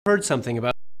Heard something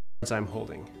about the cards I'm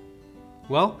holding.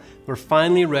 Well, we're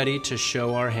finally ready to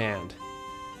show our hand.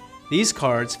 These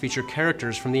cards feature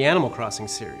characters from the Animal Crossing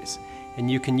series, and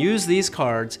you can use these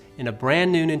cards in a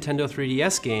brand new Nintendo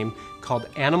 3DS game called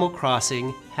Animal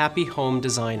Crossing Happy Home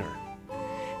Designer.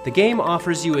 The game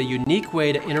offers you a unique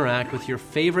way to interact with your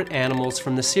favorite animals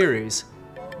from the series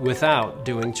without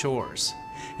doing chores.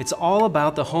 It's all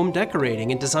about the home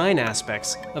decorating and design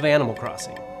aspects of Animal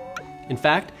Crossing. In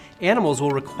fact, animals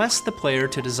will request the player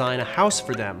to design a house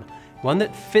for them, one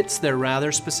that fits their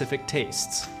rather specific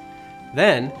tastes.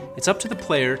 Then, it's up to the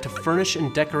player to furnish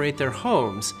and decorate their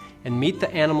homes and meet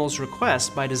the animal's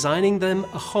request by designing them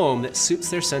a home that suits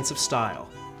their sense of style.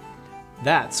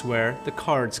 That's where the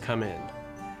cards come in.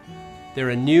 They're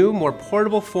a new, more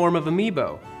portable form of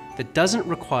amiibo that doesn't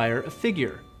require a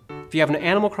figure. If you have an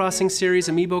Animal Crossing series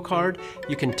amiibo card,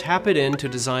 you can tap it in to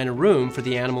design a room for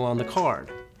the animal on the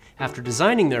card. After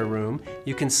designing their room,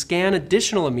 you can scan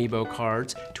additional amiibo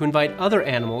cards to invite other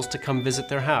animals to come visit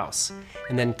their house,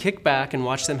 and then kick back and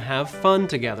watch them have fun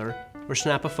together or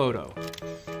snap a photo.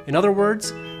 In other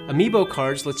words, amiibo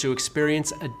cards lets you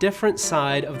experience a different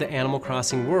side of the Animal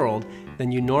Crossing world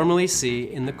than you normally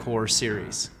see in the core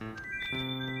series.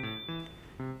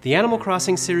 The Animal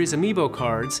Crossing series amiibo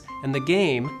cards and the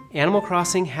game Animal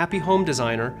Crossing Happy Home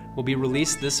Designer will be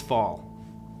released this fall.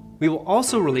 We will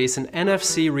also release an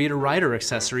NFC reader-writer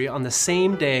accessory on the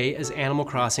same day as Animal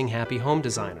Crossing Happy Home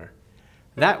Designer.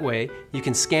 That way, you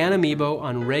can scan amiibo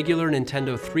on regular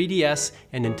Nintendo 3DS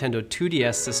and Nintendo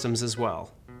 2DS systems as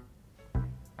well.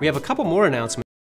 We have a couple more announcements